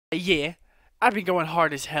Yeah, I've been going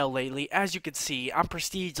hard as hell lately. As you can see, I'm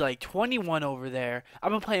prestige like 21 over there.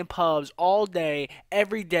 I've been playing pubs all day,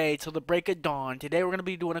 every day till the break of dawn. Today we're going to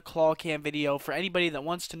be doing a ClawCam video for anybody that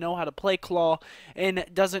wants to know how to play Claw and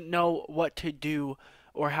doesn't know what to do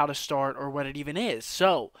or how to start or what it even is.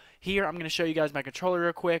 So, here I'm going to show you guys my controller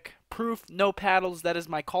real quick. Proof, no paddles. That is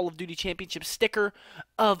my Call of Duty Championship sticker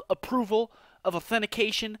of approval, of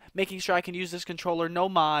authentication, making sure I can use this controller. No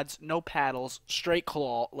mods, no paddles, straight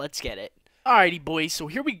claw. Let's get it. Alrighty, boys, so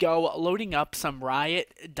here we go, loading up some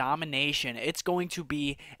Riot Domination. It's going to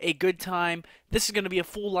be a good time. This is going to be a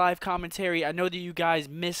full live commentary. I know that you guys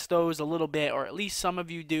miss those a little bit, or at least some of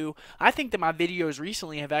you do. I think that my videos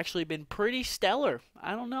recently have actually been pretty stellar.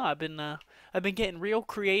 I don't know, I've been getting real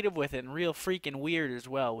creative with it and real freaking weird as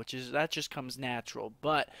well, that just comes natural.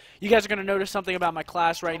 But you guys are going to notice something about my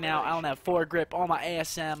class right now. I don't have foregrip on my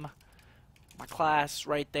ASM. My class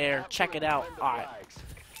right there. Check it out. Alright.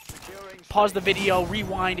 Pause the video,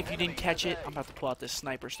 rewind if you didn't catch it. I'm about to pull out this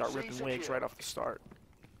sniper, start ripping wigs right off the start.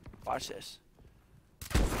 Watch this.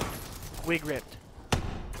 Wig ripped.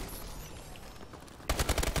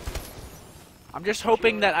 I'm just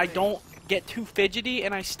hoping that I don't get too fidgety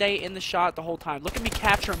and I stay in the shot the whole time. Look at me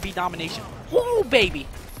capture and be domination. Woo, baby!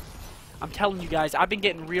 I'm telling you guys, I've been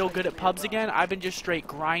getting real good at pubs again. I've been just straight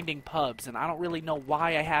grinding pubs, and I don't really know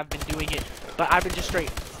why I have been doing it, but I've been just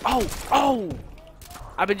straight... Oh!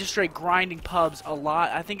 I've been just straight grinding pubs a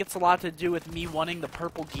lot. I think it's a lot to do with me wanting the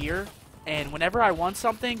purple gear. And whenever I want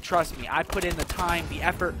something, trust me, I put in the time, the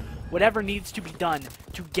effort, whatever needs to be done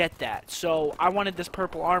to get that. So I wanted this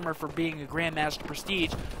purple armor for being a Grandmaster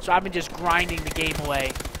Prestige. So I've been just grinding the game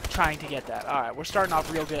away, trying to get that. Alright, we're starting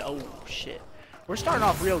off real good. Oh, shit. We're starting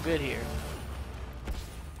off real good here.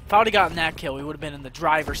 If I would have gotten that kill, we would have been in the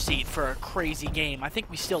driver's seat for a crazy game. I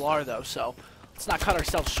think we still are, though, so let's not cut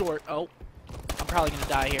ourselves short. Oh. I'm probably going to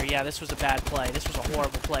die here. Yeah, this was a bad play. This was a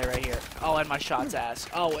horrible play right here. Oh, and my shot's ass.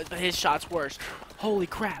 Oh, his shot's worse. Holy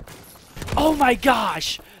crap. Oh my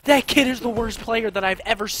gosh! That kid is the worst player that I've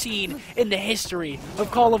ever seen in the history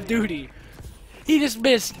of Call of Duty. He just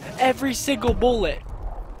missed every single bullet.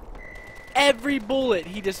 Every bullet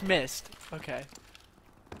he just missed. Okay.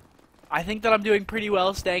 I think that I'm doing pretty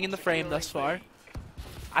well staying in the frame thus far.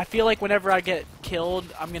 I feel like whenever I get killed,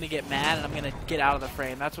 I'm going to get mad and I'm going to get out of the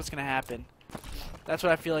frame. That's what's going to happen. That's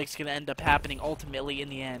what I feel like is going to end up happening ultimately in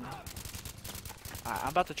the end. I'm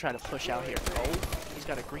about to try to push out here. Oh, he's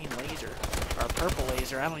got a green laser. Or a purple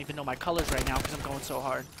laser. I don't even know my colors right now because I'm going so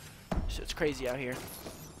hard. So it's crazy out here.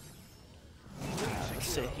 Let's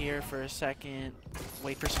sit here for a second.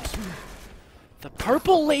 Wait for some... The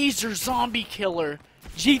purple laser zombie killer.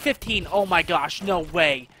 G15. Oh my gosh, no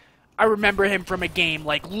way. I remember him from a game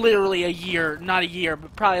like literally a year, not a year,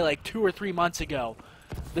 but probably like 2 or 3 months ago.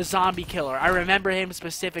 The zombie killer. I remember him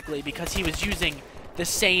specifically because he was using the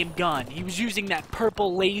same gun. He was using that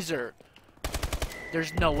purple laser.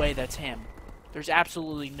 There's no way that's him. There's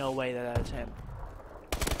absolutely no way that that's him.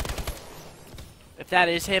 If that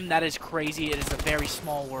is him, that is crazy. It is a very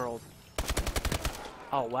small world.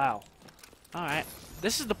 Oh, wow. Alright.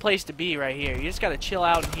 This is the place to be right here. You just gotta chill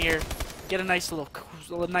out in here. Get a nice little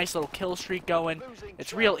kill streak going.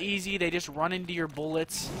 It's real easy. They just run into your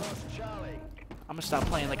bullets. I'm gonna stop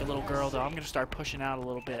playing like a little girl though. I'm gonna start pushing out a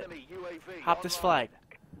little bit. Hop this flag.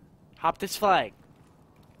 Hop this flag.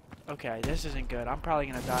 Okay, this isn't good. I'm probably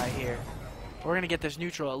gonna die here. We're gonna get this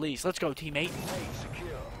neutral at least. Let's go, teammate.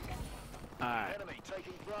 Alright.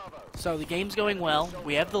 So the game's going well.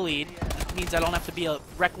 We have the lead. It means I don't have to be a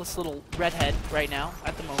reckless little redhead right now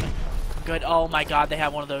at the moment. Good. Oh my god, they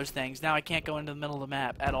have one of those things. Now I can't go into the middle of the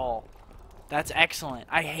map at all. That's excellent.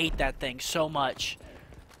 I hate that thing so much.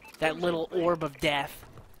 That little orb of death.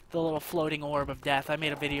 The little floating orb of death. I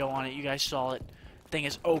made a video on it. You guys saw it. Thing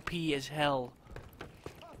is OP as hell.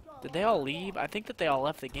 Did they all leave? I think that they all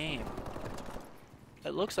left the game.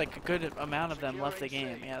 It looks like a good amount of them left the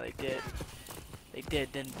game. Yeah, they did. They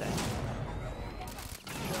did, didn't they?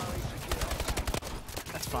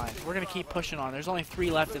 That's fine. We're going to keep pushing on. There's only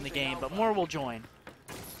 3 left in the game, but more will join.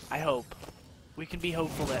 I hope. We can be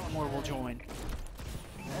hopeful that more will join.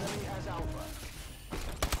 I'm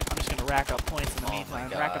just going to rack up points in the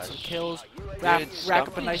meantime. Rack up some kills. Rack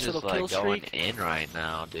up a nice little kill streak. Going in right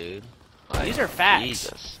now, dude. Like, these are facts.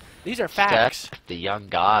 Jesus. These are facts. Steph, the young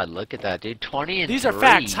god. Look at that, dude. 20 and These 3. are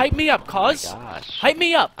facts. Hype me up, cuz. Oh my gosh. Hype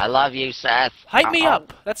me up. I love you, Seth. Hype me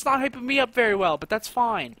up. That's not hyping me up very well, but that's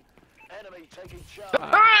fine.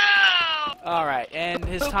 Alright, and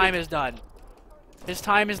his time is done. His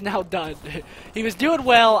time is now done. He was doing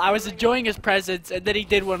well, I was enjoying his presence, and then he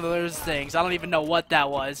did one of those things. I don't even know what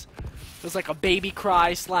that was. It was like a baby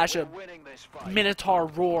cry slash a Minotaur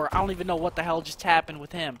roar. I don't even know what the hell just happened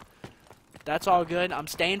with him. That's all good. I'm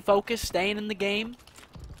staying focused, staying in the game.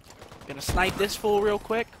 Gonna snipe this fool real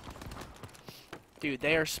quick. Dude,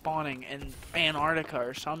 they are spawning in Antarctica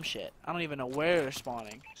or some shit. I don't even know where they're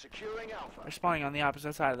spawning. They're spawning on the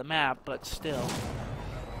opposite side of the map, but still.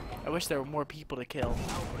 I wish there were more people to kill.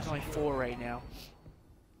 There's only 4 right now.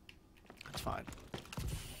 That's fine.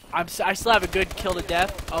 I still have a good kill to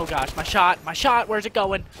death. Oh gosh, my shot, where's it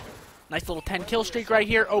going? Nice little 10 kill streak right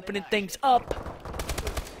here, opening things up.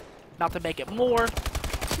 About to make it more.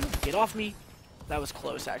 Get off me. That was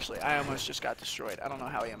close, actually. I almost just got destroyed. I don't know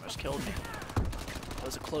how he almost killed me. It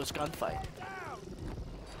was a close gunfight.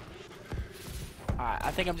 Alright,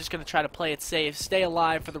 I think I'm just going to try to play it safe. Stay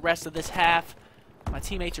alive for the rest of this half. My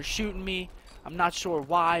teammates are shooting me. I'm not sure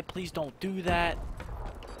why. Please don't do that.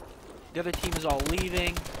 The other team is all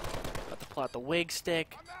leaving. About to pull out the wig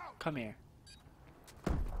stick. Come here.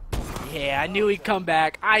 Yeah, I knew he'd come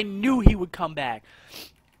back. I knew he would come back.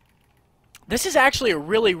 This is actually a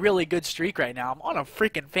really, really good streak right now. I'm on a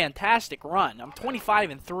freaking fantastic run. I'm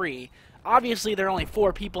 25-3. Obviously, there are only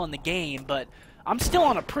 4 people in the game, but I'm still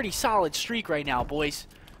on a pretty solid streak right now, boys.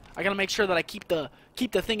 I gotta make sure that I keep the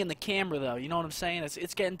thing in the camera, though. You know what I'm saying?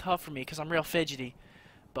 It's getting tough for me because I'm real fidgety.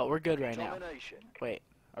 But we're good right now. Wait.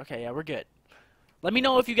 Okay, yeah, we're good. Let me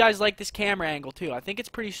know if you guys like this camera angle, too. I think it's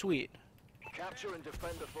pretty sweet. Capture and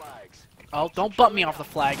defend the flags. Oh, don't butt me off the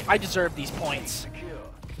flag. I deserve these points.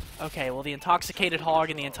 Okay, well, the intoxicated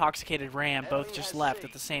hog and the intoxicated ram both just left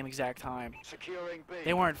at the same exact time.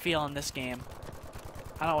 They weren't feeling this game.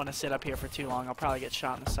 I don't want to sit up here for too long. I'll probably get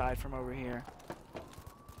shot in the side from over here.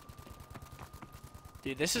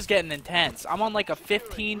 Dude, this is getting intense. I'm on like a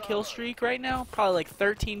 15 kill streak right now. Probably like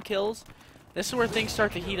 13 kills. This is where things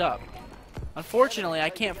start to heat up. Unfortunately,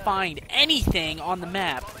 I can't find anything on the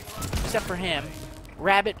map except for him.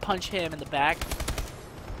 Rabbit punch him in the back.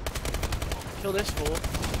 Kill this fool.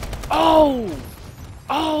 Oh!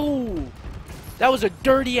 Oh! That was a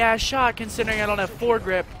dirty-ass shot considering I don't have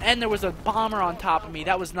foregrip, and there was a bomber on top of me.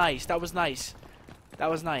 That was nice. That was nice. That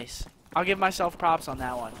was nice. I'll give myself props on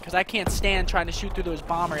that one, because I can't stand trying to shoot through those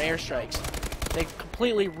bomber airstrikes. They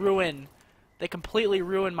completely ruin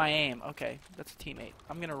my aim. Okay, that's a teammate.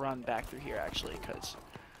 I'm going to run back through here, actually, because...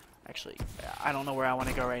 Actually, I don't know where I want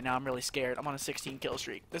to go right now. I'm really scared. I'm on a 16 kill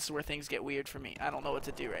streak. This is where things get weird for me. I don't know what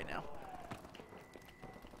to do right now.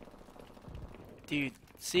 Dude,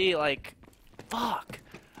 see, like, fuck.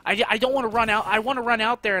 I don't want to run out. I want to run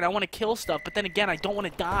out there and I want to kill stuff, but then again, I don't want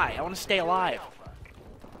to die. I want to stay alive.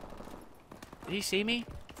 Did he see me?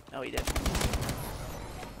 No, he didn't.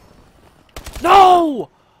 No!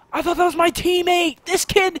 I thought that was my teammate! This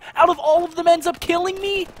kid, out of all of them, ends up killing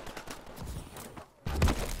me?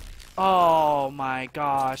 Oh my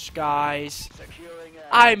gosh, guys.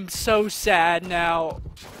 I'm so sad now.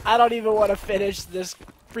 I don't even want to finish this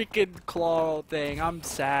freaking claw thing. I'm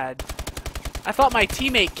sad. I thought my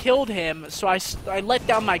teammate killed him, so I let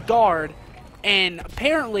down my guard, and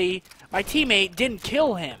apparently my teammate didn't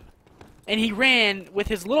kill him. And he ran with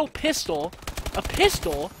his little pistol,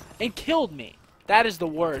 and killed me. That is the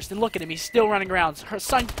worst. And look at him, he's still running around.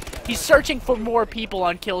 He's searching for more people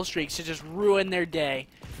on kill streaks to just ruin their day.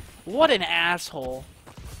 What an asshole.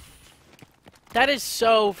 That is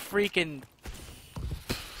so freaking...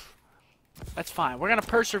 That's fine. We're going to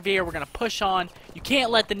persevere. We're going to push on. You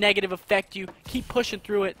can't let the negative affect you. Keep pushing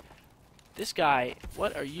through it. This guy,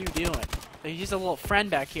 what are you doing? He's a little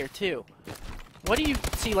friend back here, too. What do you...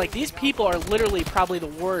 See, like, these people are literally probably the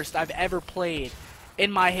worst I've ever played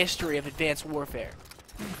in my history of Advanced Warfare.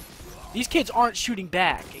 These kids aren't shooting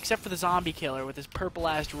back, except for the zombie killer with his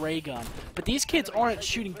purple-ass ray gun. But these kids aren't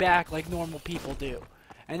shooting back like normal people do.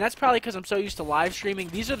 And that's probably because I'm so used to live streaming.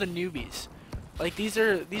 These are the newbies. Like, these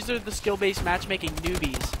are the skill-based matchmaking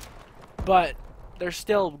newbies. But they're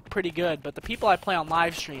still pretty good. But the people I play on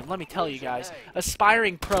live stream, let me tell you guys,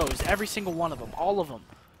 aspiring pros, every single one of them, all of them.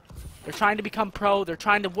 They're trying to become pro, they're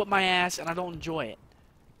trying to whoop my ass, and I don't enjoy it.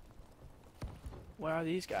 Where are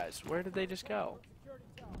these guys? Where did they just go?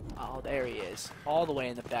 Oh, there he is. All the way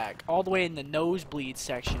in the back. All the way in the nosebleed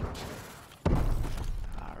section.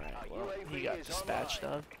 Alright, well, he got dispatched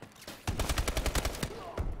of.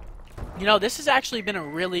 You know, this has actually been a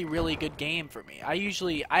really, really good game for me.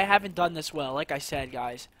 I haven't done this well, like I said,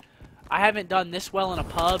 guys. I haven't done this well in a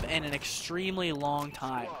pub in an extremely long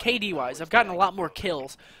time. KD-wise, I've gotten a lot more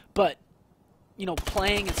kills, but, you know,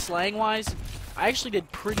 playing and slang-wise, I actually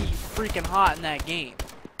did pretty freaking hot in that game.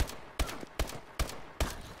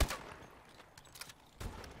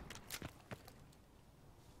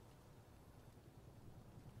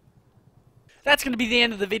 That's that's going to be the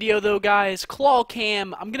end of the video, though, guys.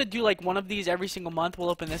 ClawCam. I'm going to do, like, one of these every single month. We'll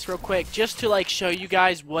open this real quick just to, like, show you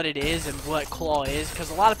guys what it is and what Claw is. Because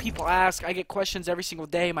a lot of people ask. I get questions every single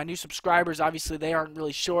day. My new subscribers, obviously, they aren't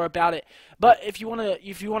really sure about it. But if you want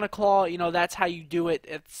to Claw, you know, that's how you do it.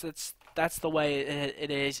 That's the way it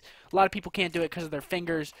is. A lot of people can't do it because of their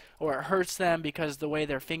fingers, or it hurts them because the way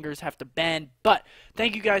their fingers have to bend. But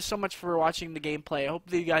thank you guys so much for watching the gameplay. I hope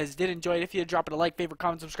that you guys did enjoy it. If you did, drop it a like, favorite,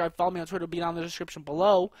 comment, subscribe, follow me on Twitter. It'll be down in the description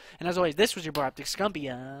below. And as always, this was your boy Optic Scumpy.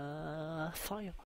 Fire.